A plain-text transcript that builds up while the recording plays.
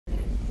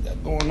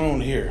going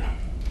on here?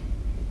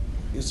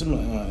 Get some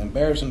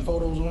embarrassing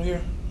photos on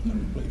here. Let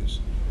me play this.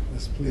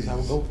 Let's please. How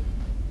we go?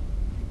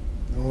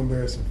 No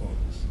embarrassing photos.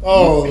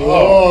 Oh,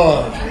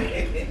 Lord.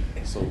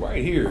 So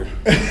right here.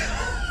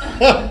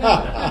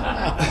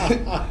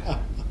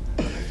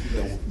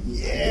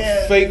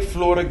 Yeah. Fake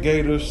Florida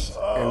Gators.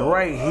 And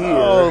right here.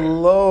 Oh,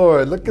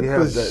 Lord. Look at you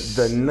have this.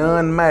 the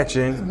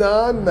non-matching.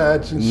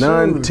 Non-matching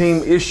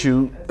non-team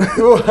issued.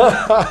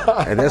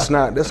 And that's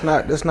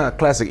not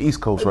classic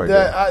East Coast right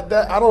there.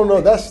 I don't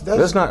know. That's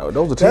not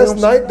those are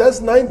teams.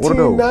 That's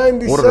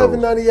 1997,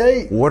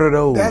 98. What are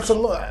those? That's a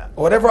lot.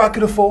 Whatever I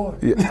could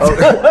afford. Yeah.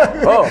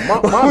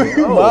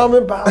 Mom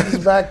and Pop is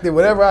back there.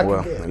 Whatever I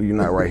could get. You're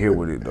not right here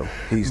with it though.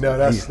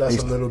 That's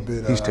a little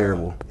bit. He's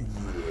terrible.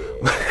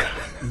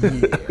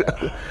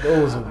 Yeah,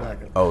 those are back.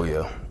 Oh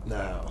yeah.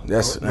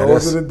 Those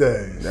are the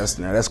days.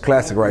 That's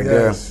classic right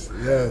there.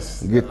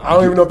 Yes. I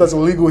don't even know if that's a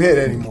legal hit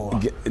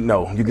anymore.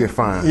 You get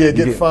fined. Yeah,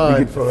 get fined.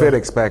 You get the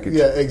FedEx package.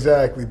 Yeah,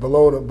 exactly.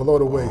 Below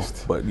the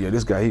waist. But yeah,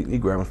 this guy he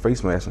grabbing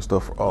face masks and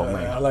stuff. Oh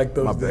man, I like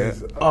those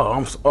days. Bad.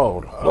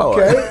 Lord.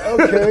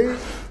 Okay.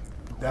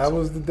 That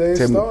was the day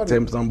it started. Tell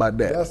me something about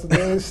that. That's the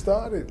day it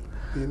started.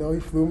 You know,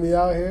 he flew me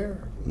out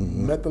here.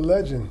 Met the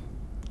legend.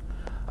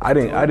 I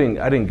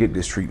didn't get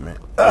this treatment.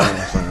 You know what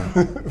I'm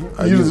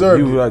saying? You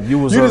deserved it.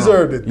 You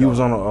deserved it. You was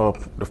on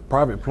the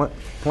private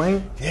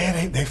plane?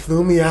 Yeah, they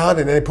flew me out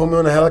and they put me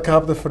on a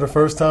helicopter for the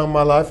first time in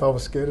my life. I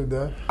was scared to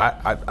death.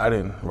 I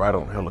didn't ride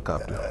on a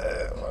helicopter.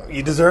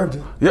 You deserved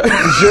it. Yeah.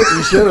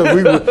 You should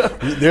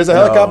have. There's a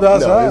helicopter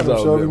outside. I'm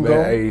sure we can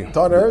go. Hey,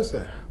 talk to her.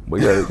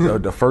 But yeah,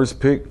 the first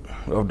pick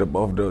of the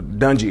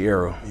Dungy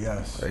era.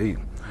 Yes. Hey.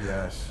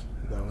 Yes.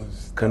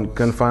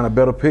 Couldn't find a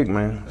better pick,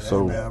 man.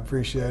 So man, I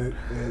appreciate it.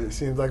 It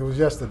seems like it was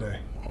yesterday.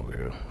 Oh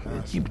yeah.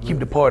 Keep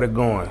the party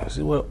going.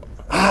 See what?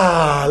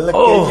 Look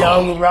at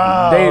young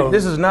Rob.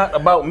 This is not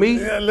about me.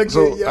 Yeah, look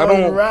so at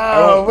young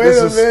Rob. Wait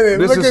a minute.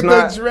 Look at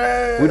the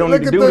dress. We don't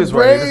need to do this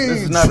right here.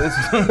 This is not.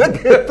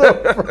 Look at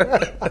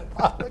the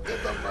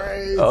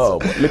braids.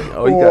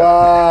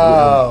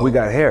 Wow. We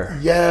got hair.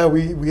 Yeah,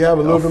 we have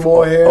a little bit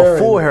more hair. A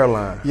full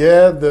hairline.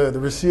 Yeah, the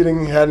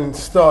receding hadn't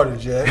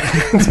started yet.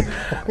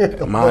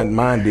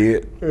 Mine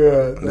did.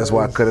 Yeah. That's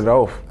why I cut it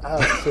off.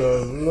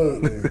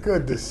 Absolutely.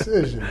 Good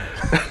decision.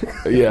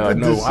 Yeah,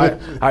 no, I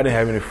didn't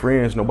have any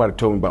friends. Nobody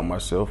told me about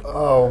myself.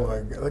 Oh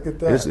my God, look at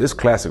that. It's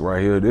classic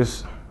right here.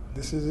 This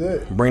is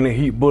it. Bring the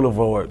Heat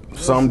Boulevard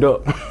summed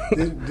up.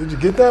 Did you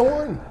get that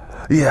one?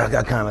 Yeah, I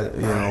got kind of,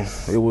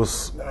 it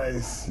was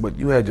nice. But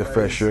you had your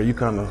fair share. You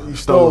kind of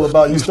stole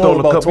about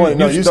 20.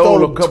 No, you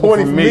stole a couple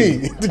 20 from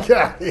me.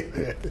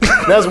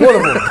 That's one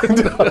of them.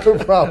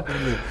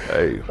 Probably.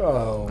 Hey,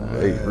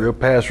 real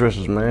pass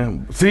rushers,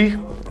 man. See,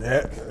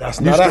 that's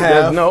not a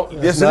half.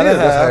 Yes, it is.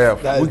 That's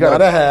half. That's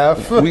not a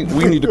half.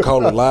 We need to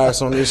call the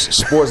lies on this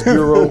sports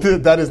bureau.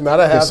 That is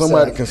not a half.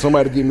 Can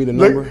somebody give me the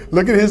number?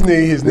 Look at his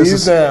knee. His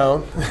knee's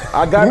down.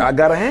 I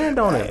got a hand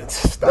on it.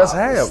 That's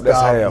half.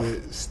 That's half.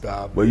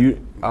 Stop. But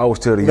I always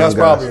tell the young guys. That's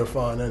probably a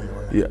fine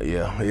anyway.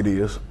 Yeah, it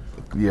is.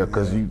 Yeah,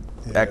 because you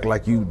act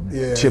like you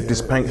chipped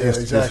his fingernail.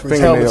 Exactly. His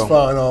helmet's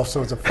flying off,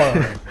 so it's a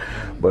fine.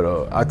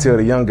 But I tell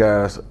the young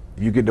guys,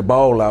 you get the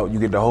ball out, you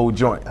get the whole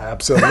joint.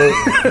 Absolutely.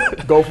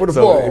 Go for the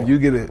ball. So if you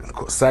get a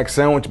sack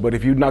sandwich, but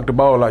if you knock the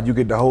ball out, you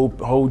get the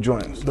whole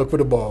joint. Look for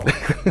the ball.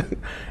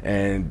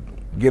 And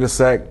get a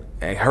sack.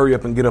 And hurry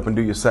up and get up and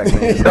do your sack.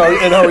 And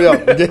hurry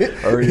up.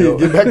 Hurry up.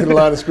 Get back to the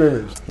line of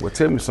scrimmage. Well,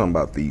 tell me something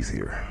about these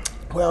here.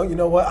 Well, you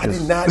know what? I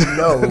did not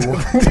know,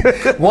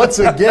 once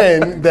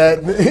again,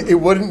 that it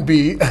wouldn't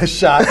be a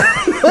shot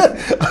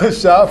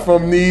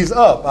from knees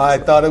up. I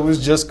thought it was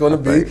just going to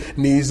be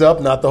knees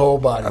up, not the whole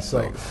body.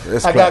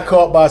 I got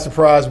caught by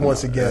surprise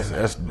once again.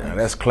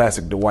 That's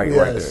classic Dwight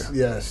right there.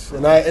 Yes.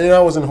 And I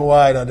was in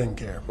Hawaii and I didn't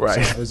care.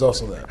 Right. So there's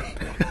also that.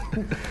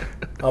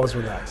 I was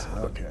relaxing.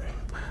 Okay.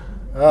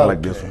 I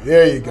like this one.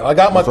 There you go. I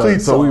got my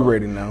cleats on. So we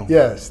ready now.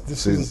 Yes.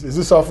 Is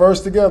this our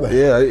first together?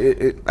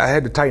 Yeah. I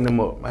had to tighten them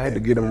up. I had to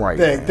get them right.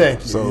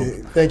 Thank you. So,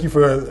 thank you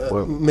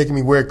for making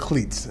me wear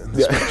cleats.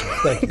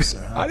 Thank you,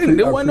 sir.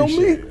 It wasn't on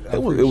me.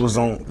 It was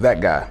on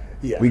that guy.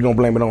 Yeah. We gonna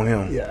blame it on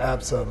him. Yeah,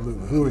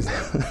 absolutely. Who is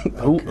that?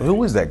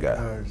 Who is that guy?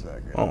 Who is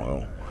that guy? I don't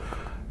know.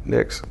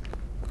 Next.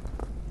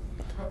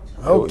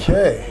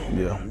 Okay.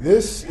 Yeah.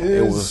 This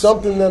is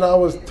something that I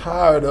was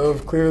tired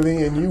of,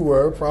 clearly, and you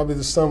were. Probably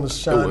the sun was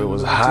shining. It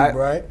was hot. Too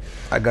bright.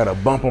 I got a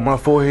bump on my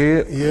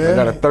forehead. Yeah. I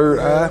got a third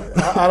eye.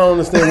 I don't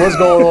understand what's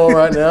going on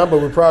right now, but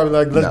we're probably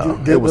like, let's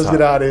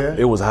get out of here.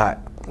 It was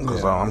hot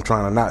because I'm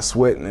trying to not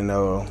sweat, and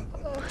I'm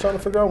trying to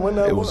figure out when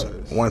that was.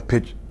 It was one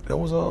pitch. That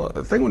was I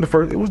think when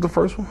it was the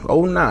first one.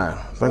 09. I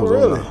think it was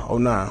really?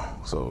 09.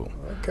 So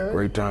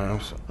great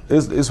times.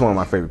 It's one of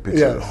my favorite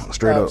pictures. Yes,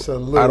 straight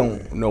absolutely. Up. I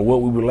don't know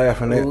what we were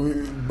laughing at,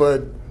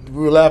 but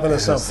we were laughing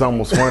at something. Something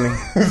was funny.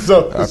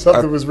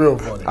 Something was real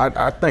funny.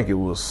 I think it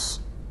was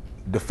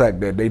the fact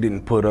that they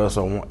didn't put us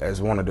on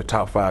as one of the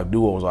top 5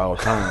 duos of all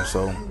time.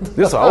 So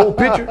this is an old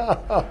picture,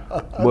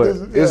 but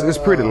it's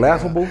pretty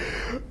laughable.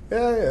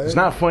 Yeah. It's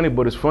not funny,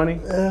 but it's funny.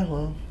 Yeah,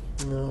 well,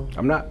 no.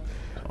 I'm not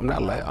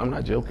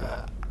joking.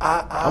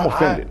 I'm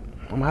offended.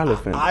 I'm highly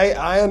offended.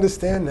 I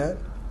understand that.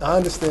 I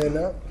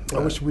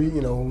wish we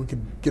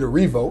could get a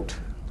revote,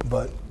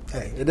 but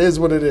hey, it is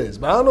what it is.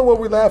 But I don't know what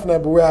we're laughing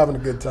at, but we're having a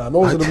good time.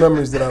 Those are the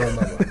memories that I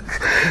remember.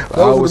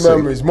 Those are the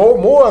memories.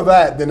 More of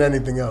that than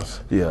anything else.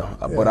 Yeah,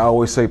 but I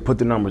always say put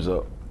the numbers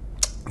up.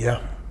 Yeah.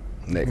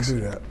 Next. Do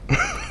that.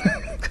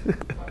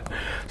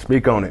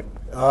 Speak on it.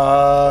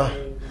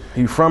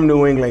 You from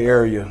New England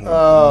area.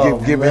 Give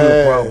him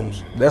the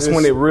problems. That's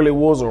when it really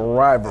was a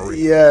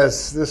rivalry.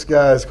 Yes, this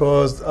guy has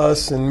caused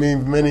us and me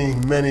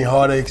many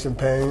heartaches and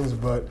pains,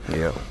 but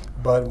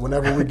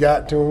whenever we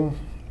got to him,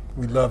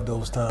 we loved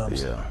those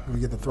times. Yeah. We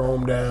get to throw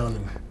him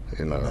down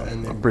and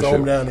then throw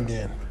him down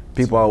again.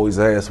 People always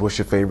ask, what's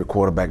your favorite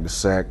quarterback to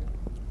sack?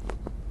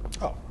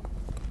 Oh,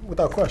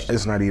 without question.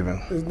 It's not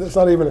even. It's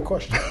not even a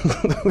question.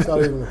 It's not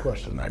even a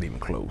question. Not even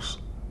close.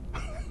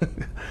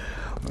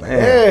 Man.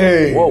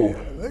 Hey, whoa!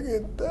 Look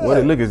at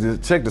that. Look at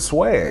this. Check the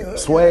swag.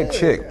 Swag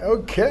check.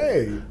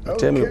 Okay.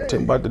 Tell me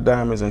about the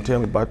diamonds and tell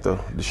me about the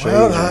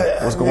shades.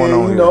 What's going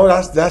on here?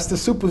 That's the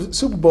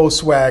Super Bowl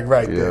swag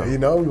right there. We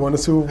won the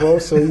Super Bowl,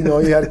 so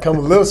you had to come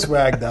a little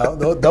swagged out.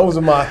 Those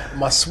are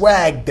my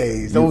swag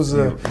days. Those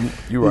are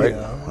you're right.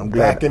 I'm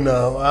glad. Back in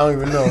I don't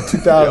even know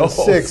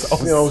 2006,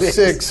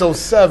 06,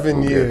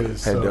 07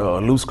 years. Had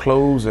loose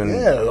clothes and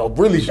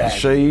really bad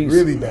shades.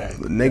 Really bad.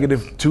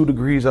 -2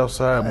 degrees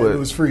outside, but it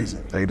was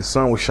freezing. Hey, the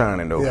sun was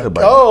shining though. Yeah.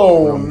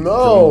 Oh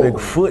no! Big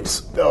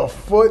foots. The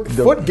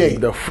footgate.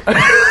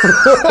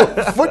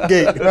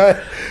 Footgate, right?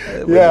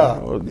 You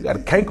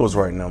got cankles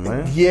right now,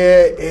 man.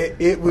 Yeah,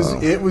 it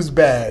was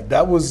bad.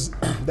 That was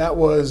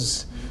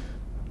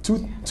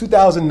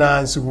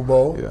 2009 Super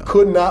Bowl. Yeah.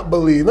 Could not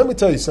believe. Let me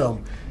tell you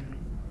something.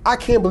 I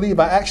can't believe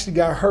I actually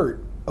got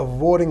hurt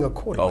avoiding a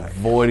quarterback.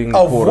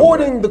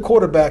 Avoiding the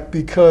quarterback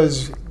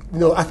because.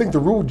 I think the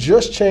rule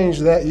just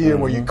changed that year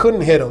where you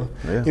couldn't hit them,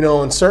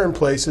 in certain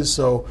places.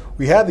 So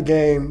we had the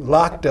game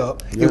locked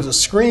up. Yeah. It was a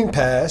screen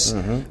pass.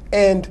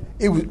 And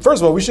it was,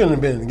 first of all, we shouldn't have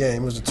been in the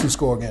game. It was a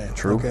 2-score game.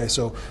 True. Okay,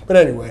 but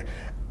anyway,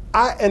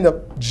 I end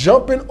up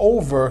jumping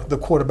over the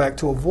quarterback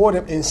to avoid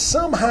him, and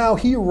somehow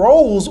he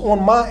rolls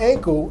on my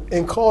ankle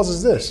and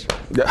causes this.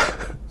 Yeah.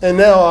 And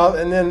now,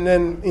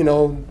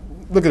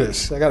 look at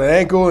this. I got an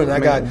ankle, and I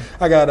got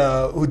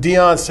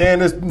Deion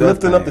Sanders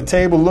lifting up the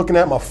table, looking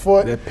at my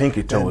foot. That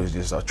pinky toe is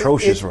just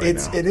atrocious right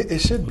now.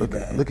 It should be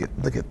bad. Look at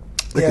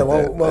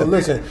that.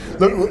 Listen.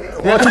 Look,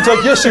 why don't you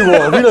take your shoe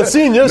off? We done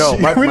seen your shoe.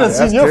 We done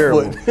seen your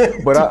terrible.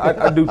 Foot. But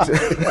I do.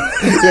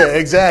 Yeah,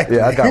 exactly.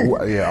 Yeah, I got.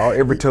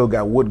 Every toe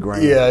got wood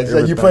grain. Yeah,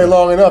 exactly. You play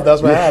long enough,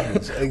 that's what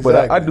happens. Exactly.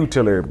 But I do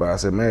tell everybody. I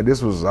said, man,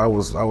 I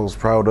was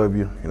proud of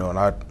you. And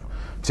I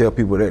tell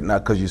people that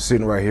not because you're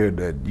sitting right here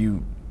that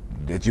you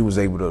was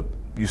able to.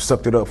 You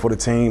sucked it up for the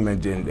team,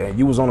 and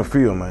you was on the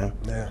field, man.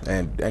 Yeah.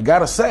 And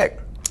got a sack.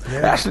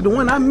 Yeah. Actually, the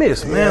one I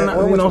missed, man.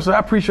 So I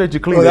appreciate you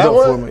cleaning it up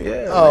for me.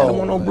 Yeah, man, the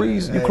one on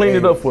Breeze, you cleaned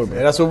it up for me.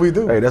 Yeah, that's what we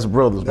do. Hey, that's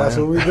brothers, man. That's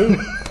what we do.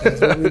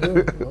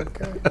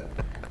 Okay.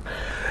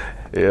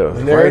 Yeah,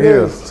 and there it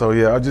is. So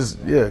I just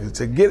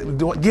to get him.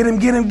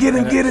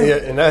 Yeah,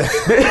 and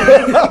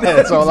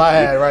that's all I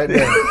had right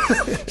there.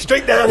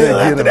 Straight down here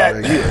after that.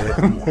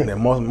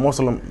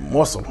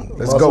 Muscle.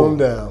 Let's go. Him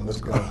down.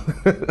 Let's go.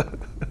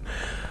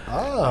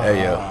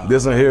 Hey,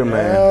 this one here,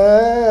 man.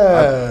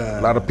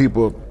 Yeah. A lot of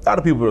people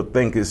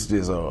think it's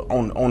just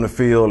on the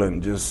field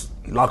and just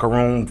locker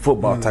room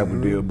football type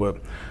of deal, but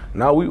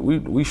now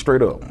we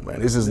straight up,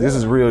 man. This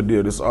is real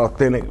deal. This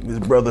authentic, this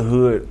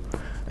brotherhood,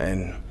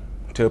 and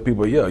tell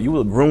people, you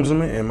were a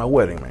groomsman in my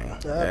wedding, man.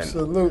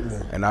 Absolutely.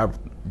 And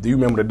do you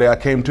remember the day I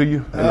came to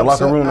you in the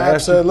locker room and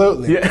asked you?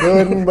 Absolutely. Yeah.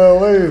 Couldn't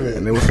believe it.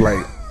 And it was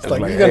like. It's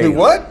like you gonna do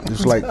what?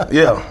 It's like,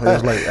 it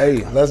was like,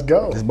 hey, let's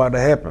go. It's about to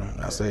happen.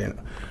 I said,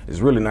 it's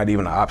really not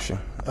even an option.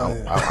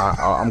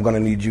 I'm gonna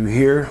need you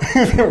here,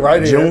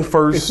 right June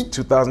 1st,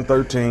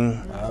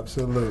 2013.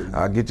 Absolutely.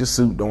 I'll get your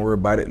suit. Don't worry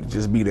about it.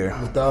 Just be there.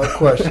 Without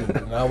question.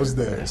 And I was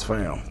there. It's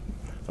fam.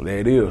 There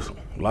it is.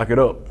 Lock it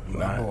up.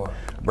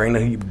 Bring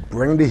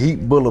the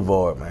heat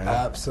boulevard, man.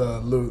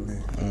 Absolutely.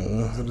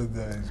 Those are the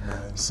days,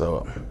 man.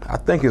 So I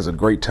think it's a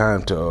great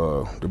time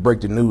to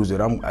break the news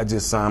that I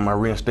just signed my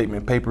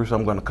reinstatement papers.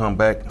 I'm going to come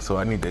back, so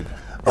I need to.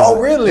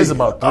 Really? It's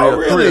about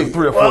three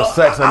or four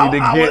sacks I need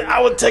to get. I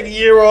would take a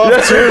year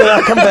off too, and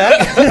I come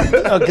back.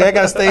 Okay, I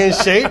got to stay in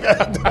shape.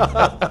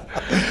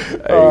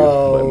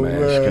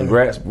 Man,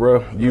 congrats,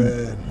 bro.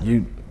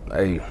 You,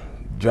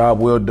 job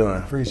well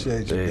done.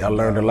 Appreciate you. I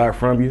learned a lot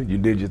from you. You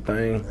did your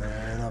thing.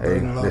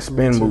 The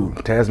spin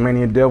move,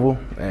 Tasmanian Devil,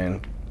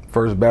 and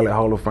first ballot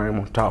Hall of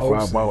Famer, top 5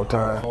 of all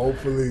time.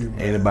 Hopefully, man.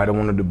 Anybody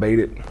want to debate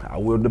it? I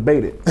will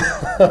debate it.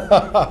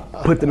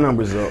 Put the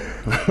numbers up.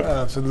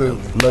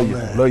 Absolutely.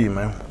 Love you,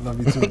 man. Love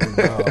you too, big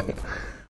dog.